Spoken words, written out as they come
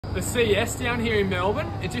The CS down here in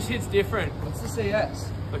Melbourne, it just hits different. What's the CS?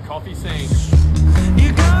 The coffee scene.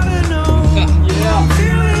 You gotta know. Yeah.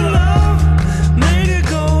 Feeling love, made it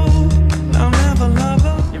go. I'll never love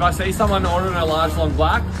her. If I see someone ordering a large long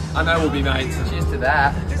black, I know we'll be mates. Cheers to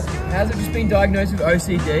that. How's it just been diagnosed with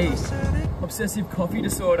OCD? Obsessive coffee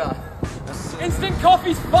disorder. Instant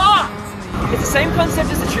coffee's fucked! It's the same concept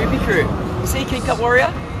as the Troopy Crew. You see King Cup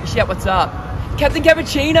Warrior? You shout what's up. Captain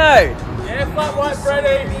Cappuccino! Yeah, flat white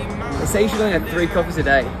Freddy! They say you should only have 3 coffees a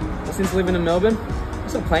day. Well, since living in Melbourne, I'm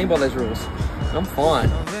still playing by those rules. And I'm fine.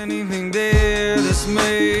 Anything there that's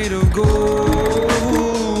made of gold.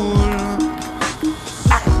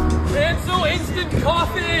 Cancel instant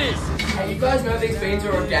coffee! Hey, you guys know these beans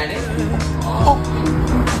are organic?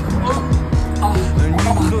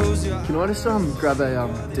 Can I just grab a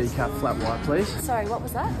decaf flat white, please? Sorry, what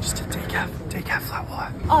was that? Just a decaf flat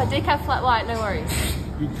white. Oh, decaf flat white, no worries.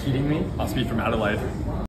 Are you kidding me? Must be from Adelaide.